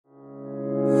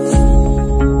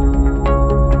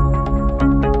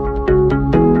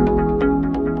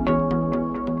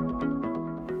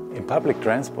public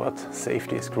transport,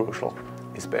 safety is crucial,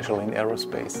 especially in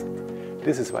aerospace.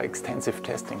 This is why extensive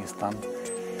testing is done,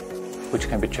 which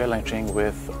can be challenging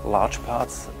with large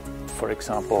parts, for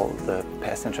example, the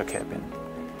passenger cabin.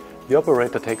 The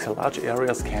operator takes a large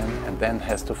area scan and then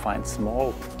has to find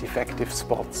small defective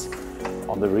spots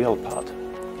on the real part.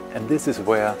 And this is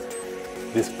where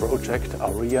this project,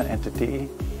 AureaNDT,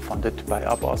 funded by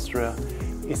Upper Austria,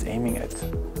 is aiming at.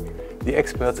 The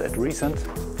experts at Recent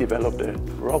developed a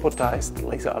robotized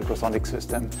laser ultrasonic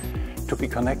system to be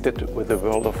connected with the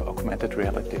world of augmented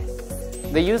reality.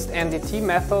 The used NDT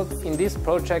method in this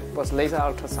project was laser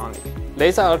ultrasonic.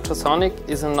 Laser ultrasonic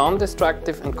is a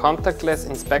non-destructive and contactless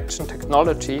inspection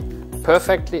technology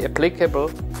perfectly applicable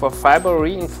for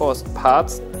fiber-reinforced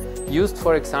parts used,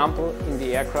 for example, in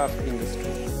the aircraft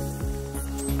industry.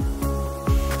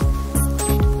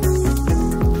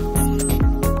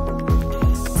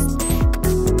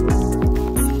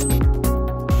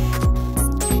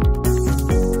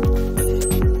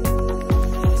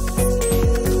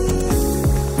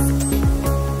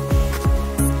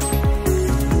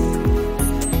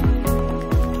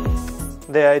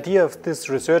 The idea of this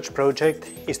research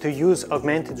project is to use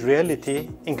augmented reality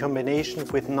in combination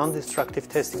with non-destructive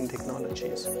testing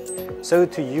technologies. So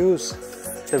to use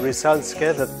the results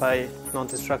gathered by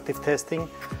non-destructive testing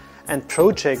and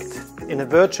project in a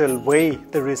virtual way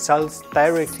the results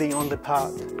directly on the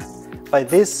part. By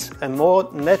this, a more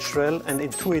natural and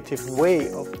intuitive way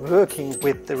of working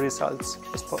with the results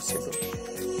is possible.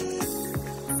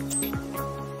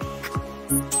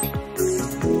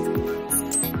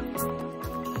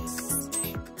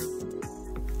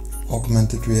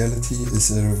 Augmented reality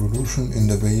is a revolution in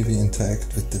the way we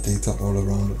interact with the data all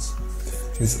around us.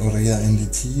 With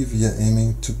AureaNDT, we are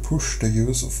aiming to push the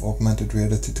use of augmented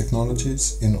reality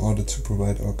technologies in order to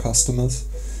provide our customers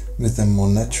with a more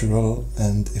natural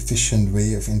and efficient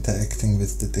way of interacting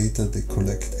with the data they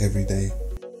collect every day.